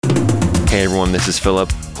Hey everyone, this is Philip.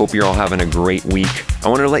 Hope you're all having a great week. I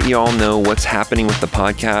wanted to let you all know what's happening with the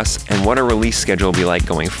podcast and what our release schedule will be like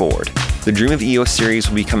going forward. The Dream of EOS series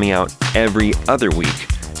will be coming out every other week,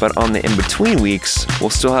 but on the in-between weeks, we'll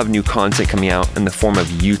still have new content coming out in the form of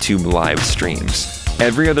YouTube live streams.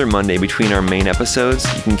 Every other Monday between our main episodes,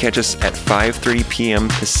 you can catch us at 5:30 p.m.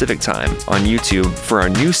 Pacific time on YouTube for our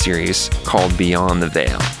new series called Beyond the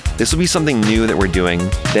Veil. This will be something new that we're doing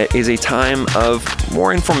that is a time of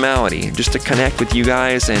more informality, just to connect with you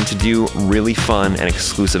guys and to do really fun and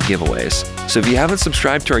exclusive giveaways. So if you haven't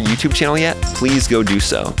subscribed to our YouTube channel yet, please go do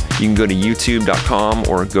so. You can go to youtube.com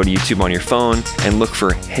or go to YouTube on your phone and look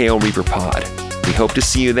for Hail Reaper Pod. We hope to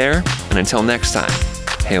see you there, and until next time,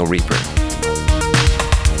 Hail Reaper.